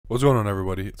What's going on,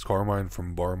 everybody? It's Carmine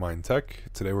from Barmine Tech.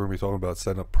 Today we're going to be talking about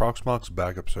setting up Proxmox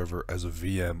backup server as a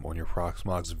VM on your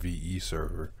Proxmox VE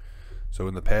server. So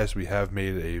in the past we have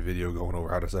made a video going over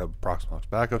how to set up a Proxmox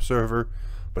backup server,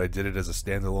 but I did it as a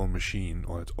standalone machine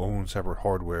on its own separate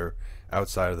hardware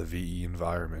outside of the VE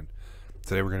environment.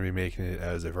 Today we're going to be making it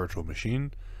as a virtual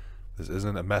machine. This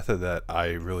isn't a method that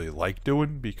I really like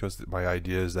doing because my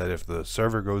idea is that if the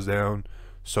server goes down,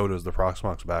 so does the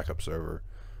Proxmox backup server.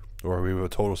 Or we have a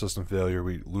total system failure,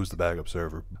 we lose the backup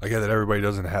server. I get that everybody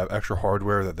doesn't have extra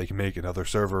hardware that they can make another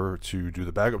server to do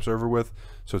the backup server with.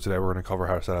 So today we're going to cover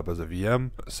how to set up as a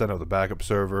VM, set up the backup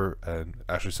server, and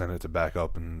actually send it to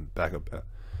backup and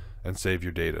save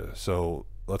your data. So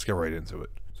let's get right into it.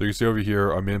 So you can see over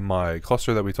here, I'm in my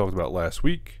cluster that we talked about last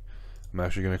week. I'm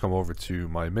actually going to come over to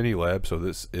my mini lab. So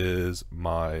this is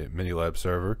my mini lab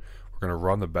server. We're going to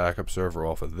run the backup server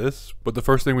off of this, but the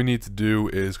first thing we need to do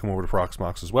is come over to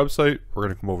Proxmox's website. We're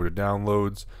going to come over to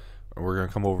downloads, and we're going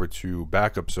to come over to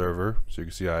backup server. So you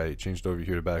can see I changed over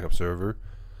here to backup server,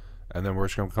 and then we're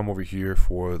just going to come over here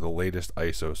for the latest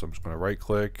ISO. So I'm just going to right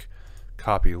click,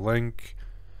 copy link,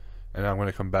 and I'm going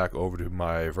to come back over to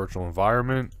my virtual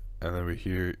environment, and then over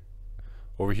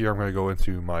here I'm going to go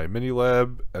into my mini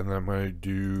lab, and then I'm going to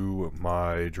do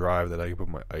my drive that I can put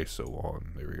my ISO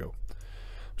on. There we go.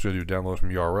 I'm going to do download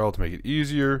from URL to make it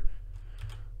easier.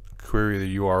 Query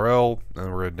the URL,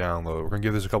 and we're going to download. We're going to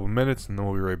give this a couple minutes, and then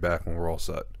we'll be right back when we're all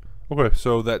set. Okay,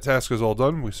 so that task is all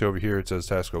done. We see over here it says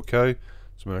task okay.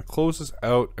 So I'm going to close this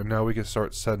out, and now we can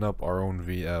start setting up our own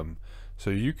VM. So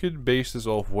you could base this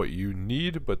off what you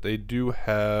need, but they do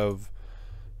have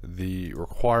the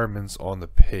requirements on the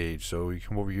page. So you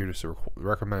come over here to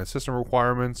recommended system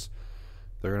requirements.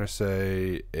 They're going to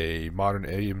say a modern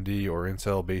AMD or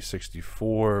Intel base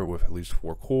 64 with at least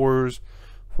 4 cores,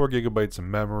 4 gigabytes of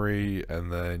memory,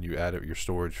 and then you add your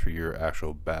storage for your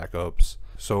actual backups.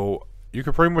 So you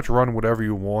can pretty much run whatever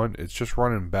you want. It's just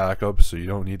running backups, so you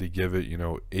don't need to give it,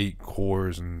 8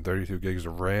 cores and 32 gigs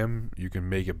of RAM. You can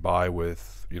make it by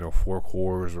with, 4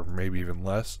 cores or maybe even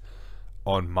less.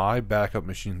 On my backup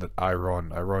machine that I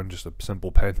run just a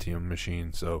simple Pentium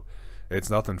machine, so it's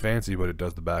nothing fancy, but it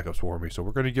does the backups for me. So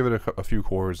we're going to give it a few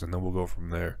cores, and then we'll go from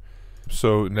there.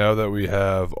 So now that we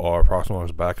have our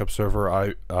Proxmox backup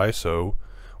server ISO,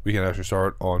 we can actually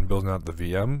start on building out the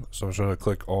VM. So I'm just going to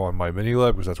click on my mini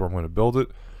lab because that's where I'm going to build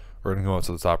it. We're going to go up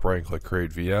to the top right and click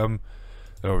create VM.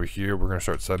 And over here, we're going to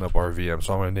start setting up our VM.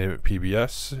 So I'm going to name it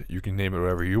PBS. You can name it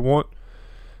whatever you want.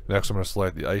 Next, I'm going to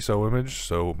select the ISO image.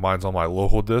 So mine's on my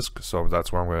local disk, so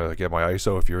that's where I'm going to get my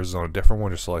ISO. If yours is on a different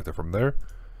one, just select it from there.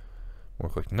 We'll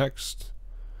click next.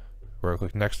 We're going to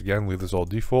click next again, leave this all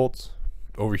default.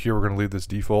 Over here we're going to leave this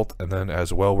default, and then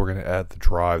as well we're going to add the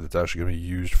drive that's actually going to be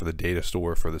used for the data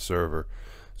store for the server.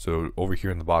 So over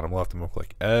here in the bottom left, I'm going to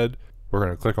click add. We're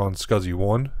going to click on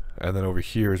SCSI1, and then over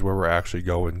here is where we're actually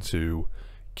going to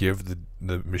give the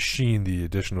machine the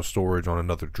additional storage on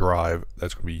another drive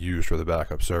that's going to be used for the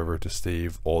backup server to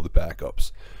save all the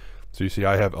backups. So you see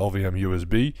I have LVM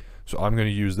USB, so I'm going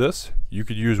to use this. You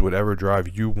could use whatever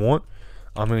drive you want.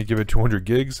 I'm going to give it 200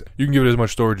 gigs. You can give it as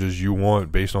much storage as you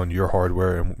want based on your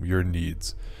hardware and your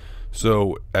needs.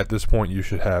 So at this point you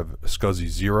should have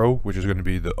SCSI0, which is going to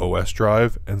be the OS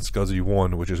drive, and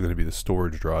SCSI1, which is going to be the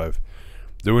storage drive.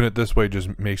 Doing it this way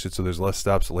just makes it so there's less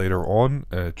steps later on,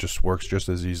 and it just works just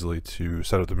as easily to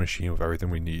set up the machine with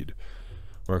everything we need.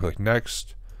 We're going to click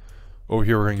next. Over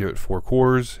here we're going to give it 4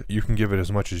 cores. You can give it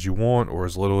as much as you want or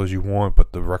as little as you want,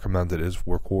 but the recommended is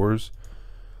 4 cores.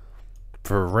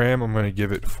 For RAM, I'm going to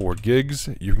give it 4 gigs.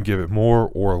 You can give it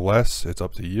more or less. It's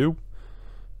up to you.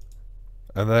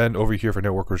 And then over here for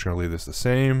network, we're just going to leave this the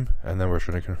same. And then we're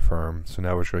just going to confirm. So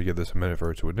now we're just going to give this a minute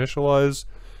for it to initialize.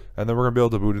 And then we're going to be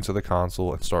able to boot into the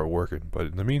console and start working. But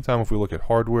in the meantime, if we look at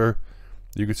hardware,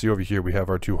 you can see over here we have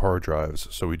our 2 hard drives.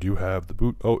 So we do have the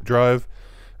boot drive,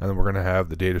 and then we're going to have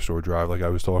the data store drive like I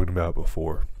was talking about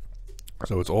before.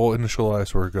 So it's all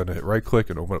initialized. So we're going to hit right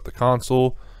click and open up the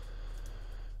console.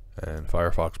 And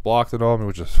Firefox blocked it on me,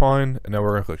 which is fine. And now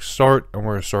we're going to click start, and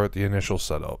we're going to start the initial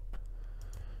setup.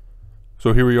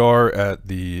 So here we are at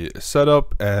the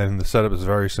setup, and the setup is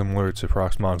very similar to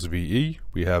Proxmox VE.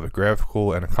 We have a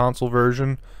graphical and a console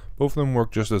version. Both of them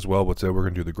work just as well, but today we're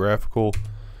going to do the graphical.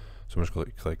 So I'm just going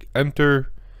to click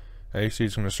enter. And you see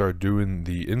it's going to start doing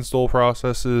the install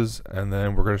processes, and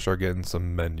then we're going to start getting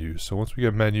some menus. So once we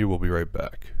get menu, we'll be right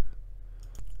back.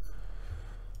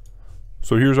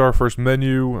 So here's our first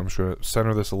menu. I'm just going to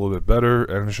center this a little bit better,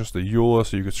 and it's just a EULA,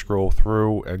 so you can scroll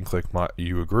through and click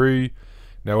you agree.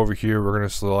 Now over here, we're going to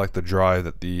select the drive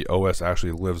that the OS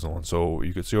actually lives on. So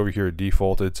you can see over here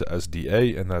defaulted to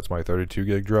SDA, and that's my 32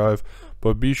 gig drive.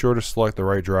 But be sure to select the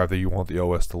right drive that you want the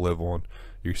OS to live on.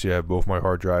 You can see I have both my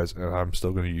hard drives, and I'm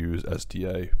still going to use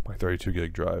SDA, my 32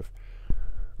 gig drive.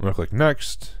 I'm going to click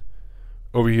next.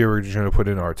 Over here, we're just going to put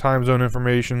in our time zone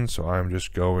information. So I'm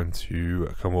just going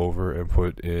to come over and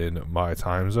put in my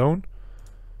time zone.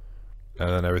 And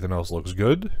then everything else looks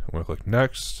good. I'm going to click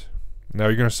next. Now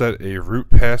you're going to set a root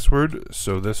password.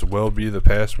 So this will be the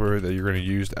password that you're going to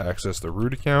use to access the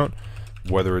root account,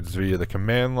 whether it's via the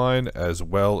command line as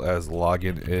well as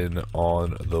logging in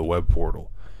on the web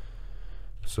portal.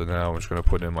 So now I'm just going to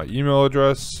put in my email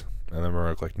address, and then we're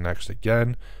going to click next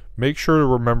again. Make sure to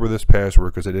remember this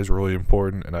password because it is really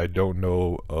important, and I don't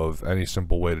know of any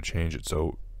simple way to change it.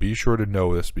 So be sure to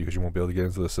know this because you won't be able to get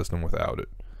into the system without it.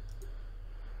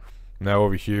 Now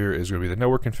over here is going to be the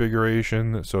network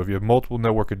configuration. So if you have multiple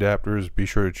network adapters, be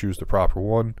sure to choose the proper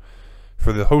one.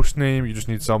 For the host name, you just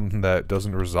need something that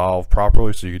doesn't resolve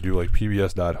properly. So you could do like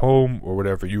pbs.home or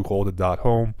whatever you call it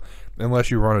 .home,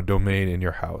 unless you run a domain in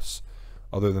your house.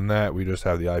 Other than that, we just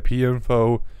have the IP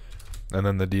info and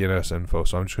then the DNS info.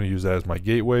 So I'm just going to use that as my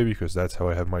gateway because that's how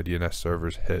I have my DNS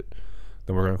servers hit.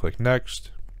 Then we're going to click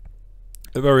next.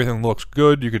 If everything looks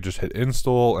good, you could just hit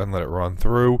install and let it run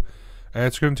through. And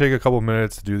it's going to take a couple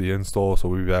minutes to do the install, so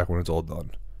we'll be back when it's all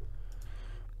done.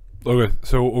 Okay,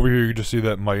 so over here you can just see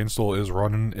that my install is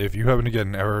running. If you happen to get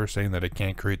an error saying that it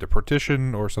can't create the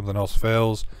partition or something else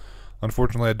fails,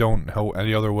 unfortunately, I don't know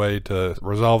any other way to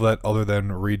resolve that other than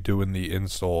redoing the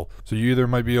install. So you either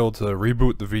might be able to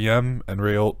reboot the VM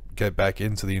and get back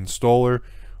into the installer,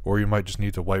 or you might just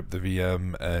need to wipe the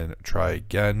VM and try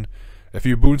again. If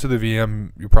you boot into the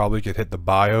VM, you probably could hit the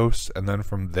BIOS, and then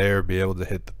from there be able to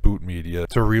hit the boot media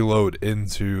to reload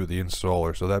into the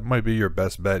installer. So that might be your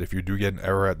best bet if you do get an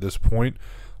error at this point.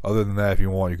 Other than that, if you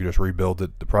want, you can just rebuild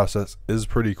it. The process is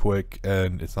pretty quick,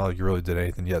 and it's not like you really did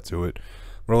anything yet to it.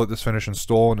 I'm going to let this finish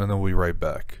installing, and then we'll be right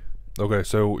back. Okay,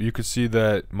 so you can see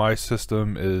that my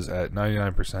system is at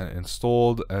 99%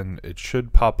 installed, and it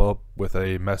should pop up with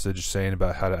a message saying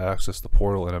about how to access the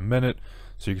portal in a minute.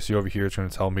 So you can see over here, it's going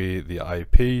to tell me the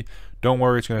IP. Don't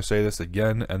worry, it's going to say this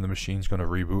again, and the machine's going to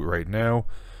reboot right now.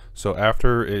 So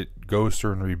after it goes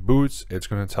through and reboots, it's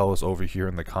going to tell us over here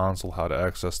in the console how to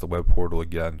access the web portal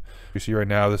again. You see right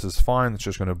now, this is fine. It's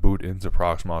just going to boot into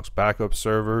Proxmox backup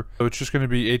server. So it's just going to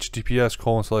be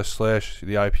https://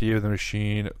 the IP of the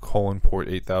machine :port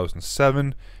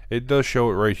 8007. It does show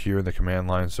it right here in the command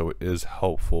line, so it is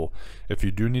helpful. If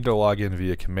you do need to log in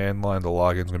via command line, the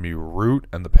login is going to be root,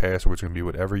 and the password is going to be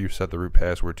whatever you set the root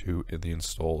password to in the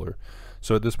installer.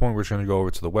 So at this point, we're just going to go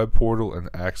over to the web portal and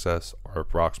access our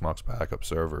Proxmox backup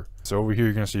server. So over here,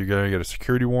 you're going to see you're going to get a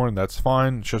security warning. That's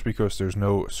fine. It's just because there's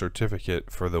no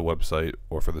certificate for the website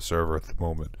or for the server at the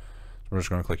moment. So we're just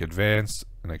going to click advanced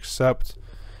and accept.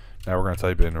 Now we're going to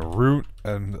type in root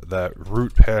and that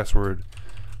root password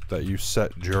that you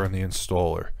set during the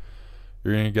installer.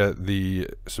 You're going to get the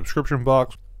subscription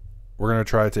box. We're going to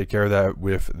try to take care of that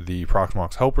with the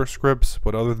Proxmox helper scripts,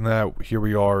 but other than that, here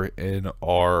we are in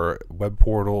our web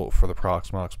portal for the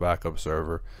Proxmox backup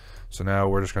server. So now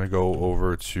we're just going to go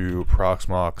over to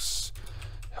Proxmox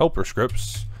helper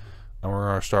scripts, and we're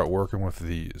going to start working with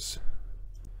these.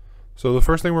 So the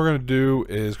first thing we're going to do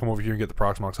is come over here and get the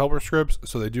Proxmox helper scripts.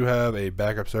 So they do have a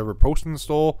backup server post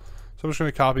install. So I'm just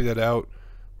going to copy that out.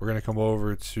 We're going to come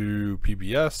over to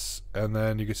PBS, and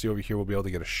then you can see over here we'll be able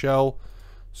to get a shell.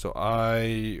 So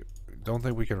I don't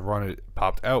think we can run it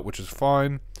popped out, which is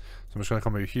fine. So I'm just going to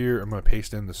come over here. I'm going to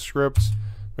paste in the scripts.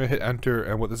 I'm going to hit enter,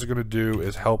 and what this is going to do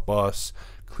is help us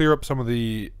clear up some of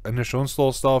the initial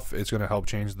install stuff. It's going to help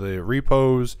change the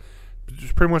repos.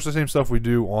 It's pretty much the same stuff we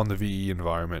do on the VE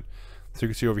environment. So you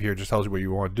can see over here it just tells you what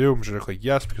you want to do. I'm just going to click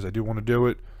yes because I do want to do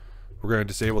it. We're going to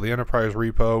disable the enterprise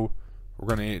repo.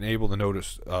 We're going to enable the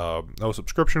no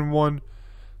subscription one.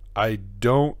 I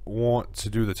don't want to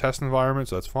do the test environment,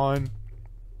 so that's fine.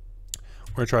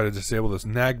 We're going to try to disable this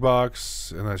nag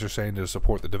box, and that's just saying to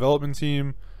support the development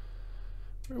team.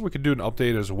 We could do an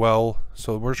update as well.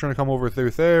 So we're just going to come over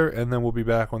through there, and then we'll be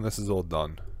back when this is all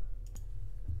done.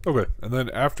 Okay, and then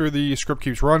after the script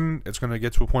keeps running, it's going to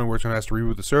get to a point where it's going to have to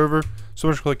reboot the server. So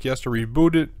we're just click yes to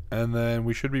reboot it, and then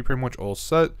we should be pretty much all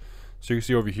set. So you can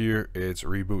see over here, it's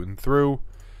rebooting through.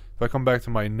 If I come back to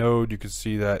my node, you can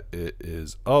see that it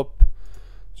is up.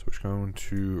 So we're just going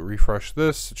to refresh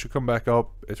this. It should come back up.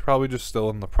 It's probably just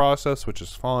still in the process, which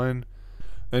is fine.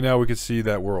 And now we can see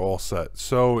that we're all set.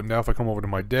 So now if I come over to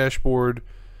my dashboard,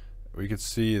 we can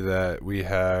see that we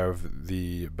have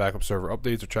the backup server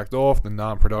updates are checked off. The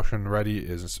non-production ready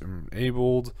is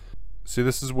enabled. See,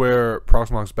 this is where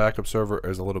Proxmox backup server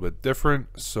is a little bit different.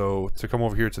 So to come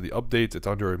over here to the updates, it's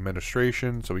under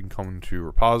administration. So we can come to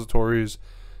repositories,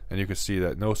 and you can see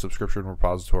that no subscription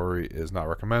repository is not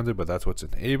recommended, but that's what's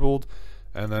enabled.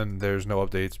 And then there's no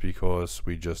updates because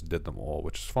we just did them all,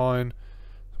 which is fine.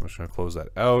 So I'm just going to close that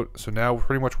out. So now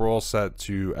pretty much we're all set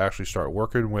to actually start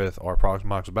working with our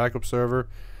Proxmox backup server.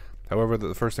 However,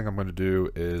 the first thing I'm going to do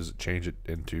is change it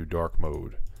into dark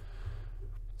mode.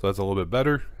 So that's a little bit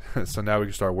better. So now we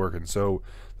can start working. So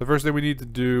the first thing we need to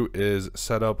do is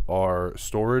set up our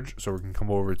storage. So we can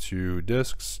come over to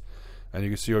disks, and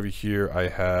you can see over here I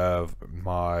have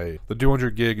the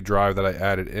 200 gig drive that I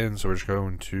added in. So we're just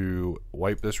going to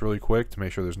wipe this really quick to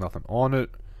make sure there's nothing on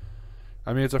it.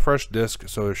 I mean, it's a fresh disk,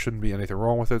 so there shouldn't be anything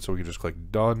wrong with it. So we can just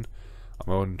click done. I'm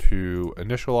going to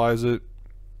initialize it.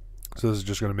 So this is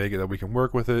just going to make it that we can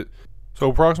work with it.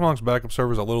 So Proxmox backup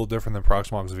server is a little different than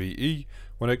Proxmox VE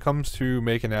when it comes to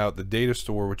making out the data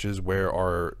store, which is where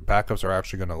our backups are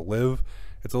actually going to live.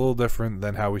 It's a little different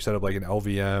than how we set up like an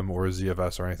LVM or a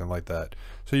ZFS or anything like that.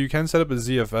 So you can set up a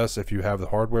ZFS if you have the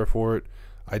hardware for it.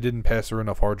 I didn't pass through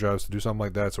enough hard drives to do something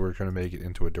like that, so we're going to make it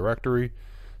into a directory.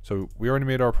 So we already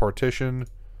made our partition.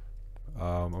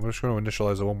 I'm just going to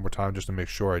initialize it one more time just to make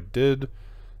sure I did.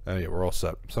 And yeah, we're all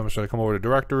set. So I'm just going to come over to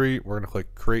directory. We're going to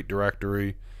click create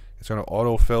directory. It's going to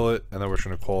autofill it, and then we're just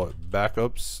going to call it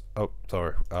backups. Oh,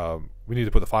 sorry. We need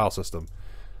to put the file system.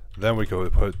 Then we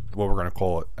could put what we're going to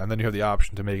call it. And then you have the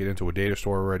option to make it into a data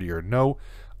store already or no.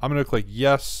 I'm going to click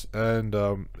yes, and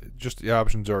just the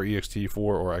options are ext4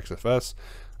 or XFS.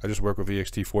 I just work with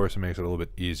ext4, so it makes it a little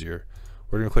bit easier.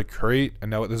 We're going to click create,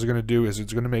 and now what this is going to do is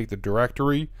it's going to make the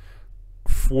directory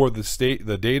for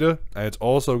the data, and it's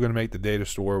also going to make the data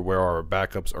store where our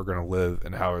backups are going to live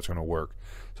and how it's going to work.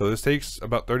 So this takes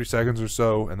about 30 seconds or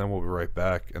so, and then we'll be right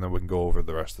back, and then we can go over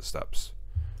the rest of the steps.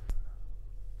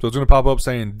 So it's going to pop up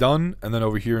saying done, and then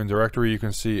over here in directory you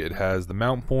can see it has the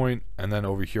mount point, and then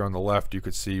over here on the left you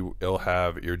could see it'll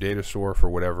have your data store for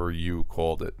whatever you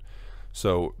called it.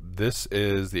 So this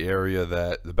is the area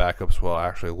that the backups will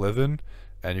actually live in,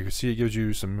 and you can see it gives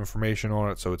you some information on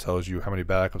it. So it tells you how many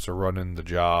backups are running, the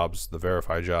jobs, the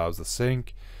verified jobs, the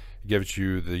sync. It gives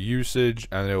you the usage,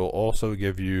 and it will also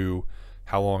give you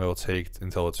how long it'll take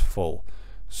until it's full.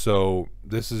 So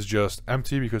this is just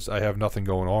empty because I have nothing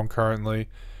going on currently,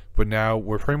 but now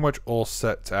we're pretty much all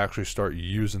set to actually start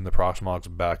using the Proxmox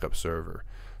backup server.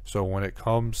 So when it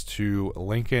comes to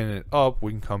linking it up,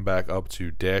 we can come back up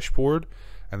to dashboard,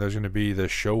 and there's going to be the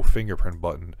show fingerprint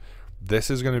button. This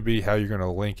is going to be how you're going to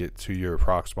link it to your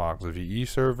Proxmox VE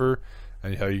server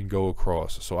and how you can go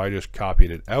across. So I just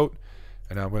copied it out,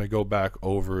 and I'm going to go back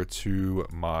over to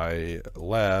my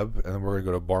lab, and then we're going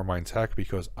to go to Barmine Tech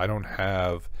because I don't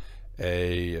have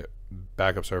a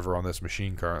backup server on this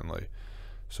machine currently.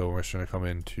 So we're just going to come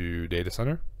into data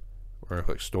center. We're going to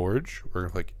click storage. We're going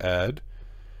to click add.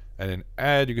 And in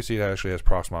add, you can see it actually has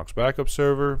Proxmox backup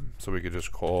server. So we could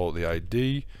just call the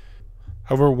ID.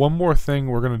 However, one more thing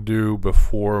we're going to do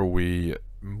before we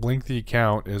link the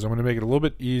account is I'm going to make it a little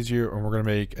bit easier, and we're going to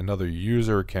make another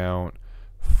user account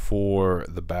for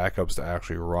the backups to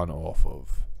actually run off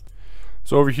of.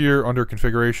 So over here under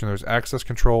configuration there's access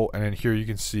control, and in here you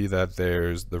can see that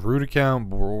there's the root account,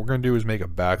 but what we're going to do is make a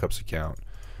backups account.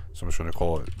 So I'm just going to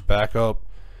call it backup,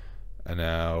 and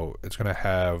now it's going to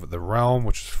have the realm,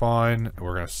 which is fine.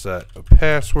 We're going to set a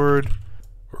password.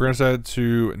 We're going to set it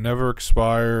to never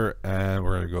expire, and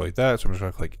we're going to go like that. So I'm just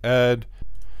going to click add.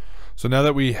 So now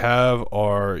that we have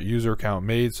our user account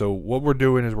made, so what we're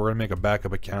doing is we're going to make a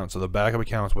backup account. So the backup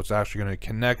account is what's actually going to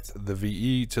connect the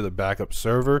VE to the backup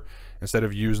server instead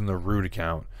of using the root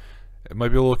account. It might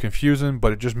be a little confusing,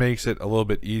 but it just makes it a little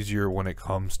bit easier when it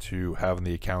comes to having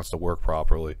the accounts to work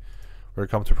properly. We're going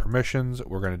to come to permissions.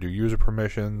 We're going to do user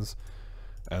permissions,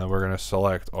 and then we're going to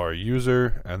select our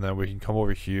user, and then we can come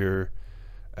over here,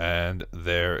 and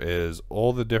there is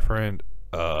all the different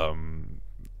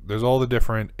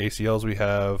ACLs we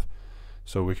have,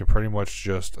 so we can pretty much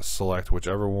just select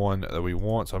whichever one that we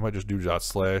want. So I might just do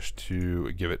 //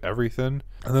 to give it everything,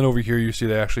 and then over here you see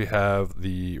they actually have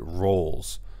the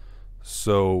roles.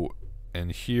 So in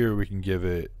here we can give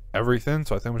it everything.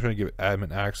 So I think we're going to give it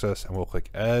admin access, and we'll click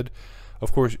add.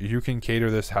 Of course you can cater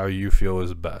this how you feel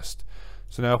is best.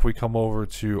 So now if we come over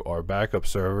to our backup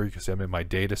server, you can see I'm in my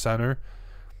data center.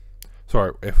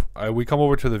 Sorry, if we come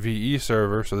over to the VE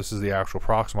server, so this is the actual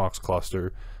Proxmox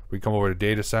cluster, we come over to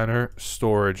data center,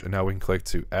 storage, and now we can click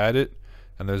to add it,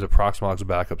 and there's a Proxmox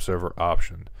backup server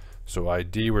option. So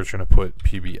ID, we're just going to put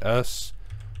PBS,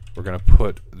 we're going to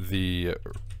put the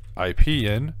IP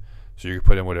in, so you can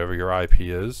put in whatever your IP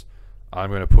is. I'm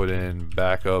going to put in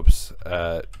backups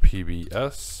at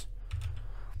PBS.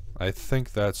 I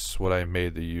think that's what I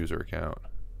made the user account.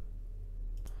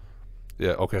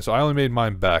 Yeah, okay, so I only made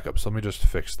mine backup, so let me just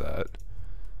fix that.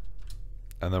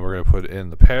 And then we're going to put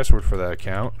in the password for that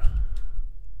account.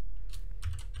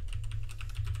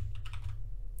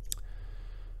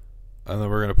 And then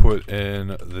we're going to put in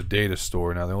the data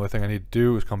store. Now the only thing I need to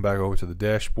do is come back over to the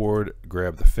dashboard,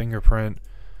 grab the fingerprint,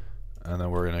 and then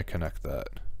we're going to connect that.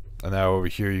 And now over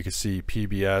here you can see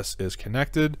PBS is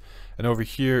connected, and over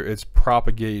here it's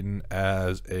propagating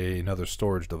as another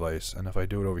storage device. And if I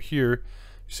do it over here,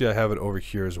 you see I have it over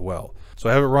here as well. So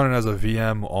I have it running as a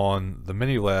VM on the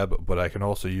mini lab, but I can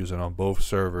also use it on both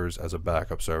servers as a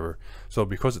backup server. So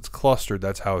because it's clustered,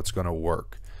 that's how it's going to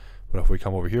work. But if we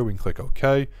come over here, we can click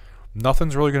OK.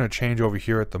 Nothing's really going to change over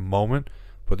here at the moment,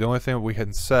 but the only thing that we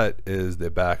can set is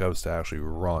the backups to actually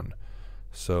run.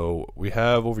 So we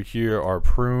have over here our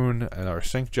prune and our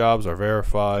sync jobs, our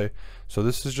verify. So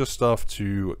this is just stuff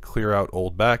to clear out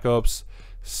old backups.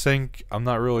 Sync, I'm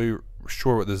not really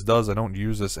sure what this does. I don't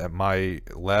use this at my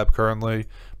lab currently,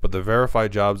 but the verify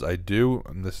jobs I do,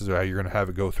 and this is how you're going to have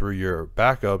it go through your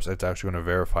backups. It's actually going to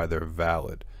verify they're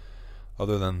valid.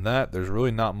 Other than that, there's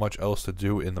really not much else to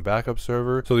do in the backup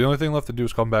server. So the only thing left to do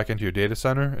is come back into your data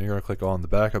center, and you're going to click on the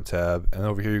backup tab, and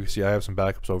over here you can see I have some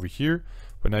backups over here,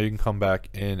 but now you can come back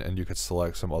in and you can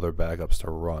select some other backups to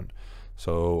run.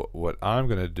 So what I'm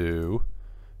going to do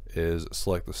is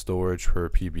select the storage for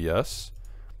PBS,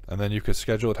 and then you can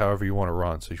schedule it however you want to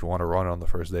run. So if you want to run it on the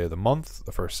first day of the month,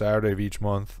 the first Saturday of each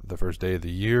month, the first day of the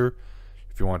year,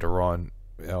 if you want to run,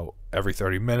 you know, every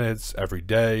 30 minutes, every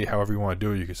day, however you want to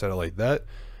do it, you can set it like that.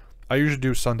 I usually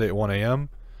do Sunday at 1 a.m.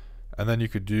 and then you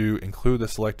could do include the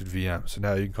selected VM. So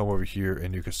now you can come over here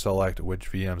and you can select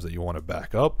which VMs that you want to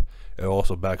back up. It'll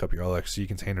also back up your LXC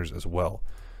containers as well.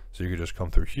 So you can just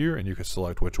come through here and you can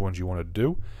select which ones you want to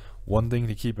do. One thing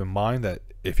to keep in mind, that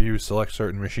if you select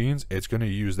certain machines, it's going to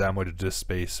use that much disk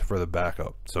space for the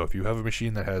backup. So if you have a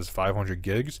machine that has 500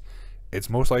 gigs, it's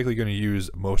most likely going to use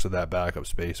most of that backup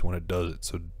space when it does it.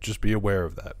 So just be aware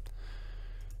of that.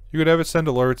 You could have it send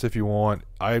alerts if you want.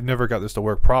 I've never got this to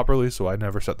work properly, so I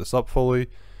never set this up fully.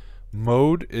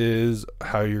 Mode is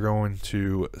how you're going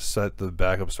to set the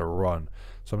backups to run.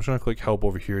 So I'm just going to click help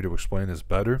over here to explain this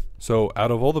better. So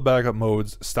out of all the backup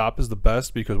modes, stop is the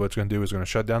best, because what it's going to do is going to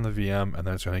shut down the VM and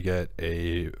then it's going to get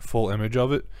a full image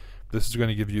of it. This is going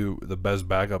to give you the best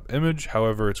backup image.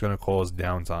 However, it's going to cause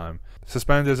downtime.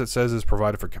 Suspend, as it says, is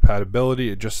provided for compatibility.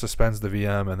 It just suspends the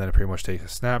VM and then it pretty much takes a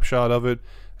snapshot of it.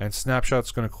 And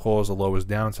snapshot's going to cause the lowest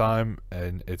downtime,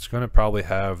 and it's going to probably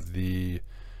have the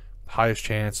highest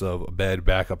chance of a bad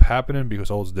backup happening, because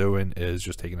all it's doing is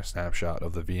just taking a snapshot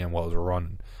of the VM while it's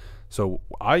running. So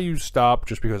I use stop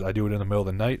just because I do it in the middle of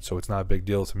the night, so it's not a big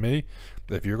deal to me.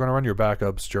 If you're going to run your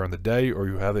backups during the day, or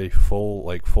you have a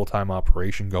full-time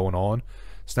operation going on,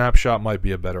 snapshot might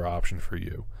be a better option for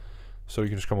you. So you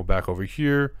can just come back over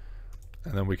here,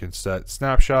 and then we can set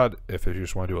snapshot if you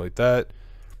just want to do it like that.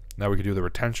 Now we can do the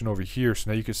retention over here.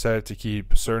 So now you can set it to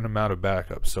keep a certain amount of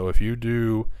backups. So if you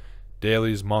do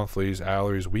dailies, monthlies,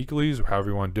 hourlies, weeklies, or however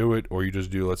you want to do it, or you just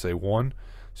do, let's say, 1,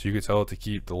 so you can tell it to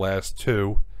keep the last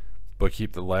 2, but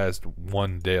keep the last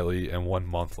 1 daily and 1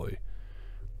 monthly.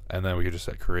 And then we can just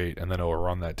set create, and then it will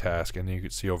run that task. And then you can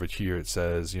see over here it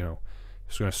says, you know,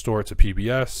 it's going to store it to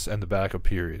PBS and the backup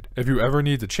period. If you ever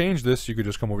need to change this, you could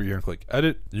just come over here and click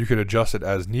edit. You could adjust it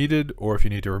as needed, or if you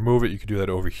need to remove it, you could do that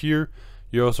over here.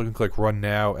 You also can click run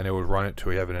now, and it would run it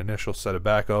till you have an initial set of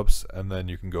backups, and then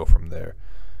you can go from there.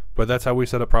 But that's how we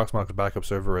set up Proxmox backup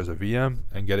server as a VM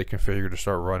and get it configured to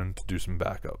start running to do some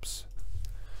backups.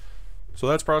 So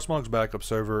that's Proxmox backup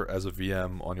server as a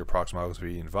VM on your Proxmox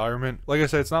VE environment. Like I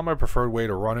said, it's not my preferred way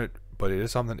to run it, but it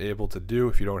is something able to do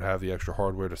if you don't have the extra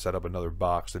hardware to set up another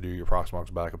box to do your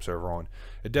Proxmox backup server on.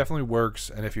 It definitely works,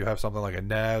 and if you have something like a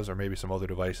NAS or maybe some other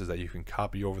devices that you can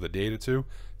copy over the data to,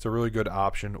 it's a really good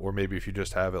option. Or maybe if you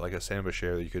just have it like a Samba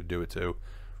share that you could do it to,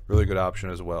 really good option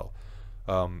as well.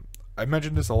 I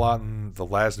mentioned this a lot in the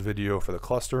last video for the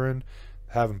clustering,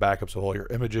 having backups of all your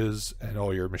images and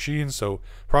all your machines. So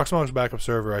Proxmox backup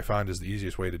server, I find, is the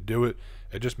easiest way to do it.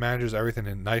 It just manages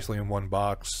everything nicely in one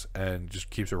box and just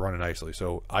keeps it running nicely.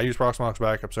 So I use Proxmox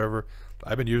backup server.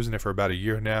 I've been using it for about a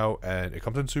year now, and it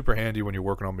comes in super handy when you're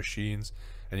working on machines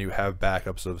and you have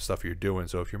backups of stuff you're doing.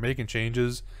 So if you're making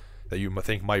changes that you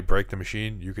think might break the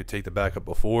machine, you could take the backup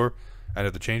before, and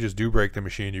if the changes do break the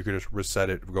machine, you could just reset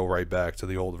it, go right back to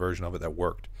the old version of it that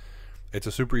worked. It's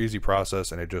a super easy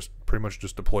process, and it just pretty much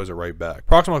just deploys it right back.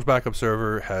 Proxmox backup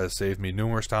server has saved me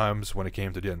numerous times when it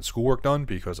came to getting schoolwork done,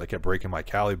 because I kept breaking my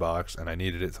Kali box and I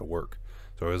needed it to work.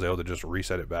 So I was able to just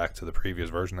reset it back to the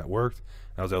previous version that worked,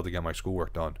 and I was able to get my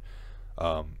schoolwork done.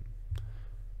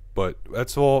 But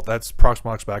that's all. That's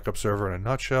Proxmox backup server in a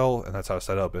nutshell, and that's how to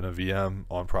set up in a VM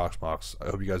on Proxmox.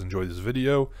 I hope you guys enjoyed this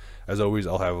video. As always,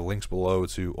 I'll have links below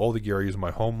to all the gear I use in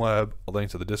my home lab, a link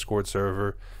to the Discord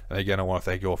server, and again, I want to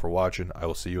thank you all for watching. I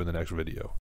will see you in the next video.